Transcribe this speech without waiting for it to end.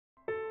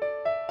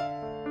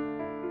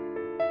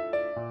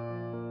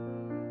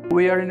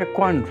We are in a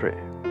quandary.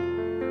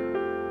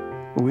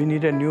 We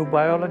need a new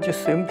biology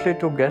simply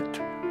to get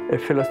a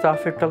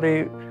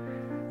philosophically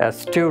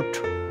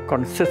astute,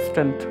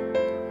 consistent,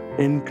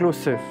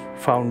 inclusive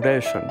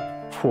foundation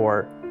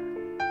for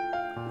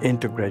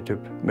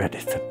integrative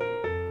medicine.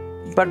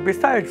 But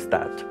besides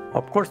that,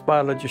 of course,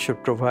 biology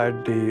should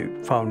provide the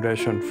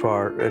foundation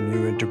for a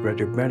new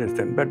integrative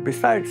medicine. But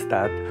besides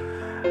that,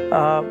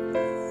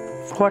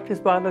 what is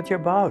biology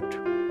about?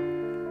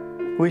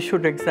 We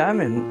should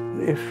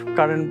examine if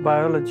current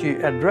biology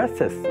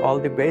addresses all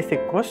the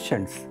basic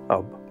questions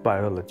of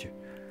biology.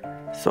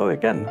 So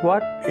again,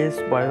 what is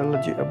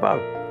biology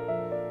about?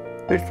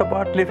 It's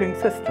about living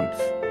systems.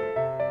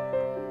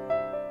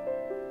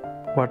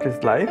 What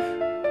is life?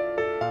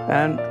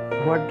 And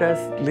what does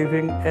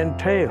living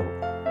entail?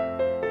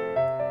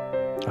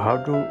 How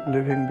do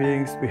living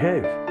beings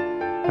behave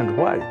and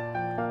why?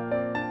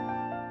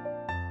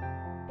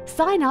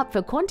 Sign up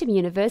for Quantum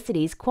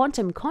University's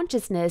Quantum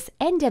Consciousness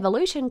and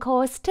Evolution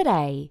course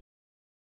today.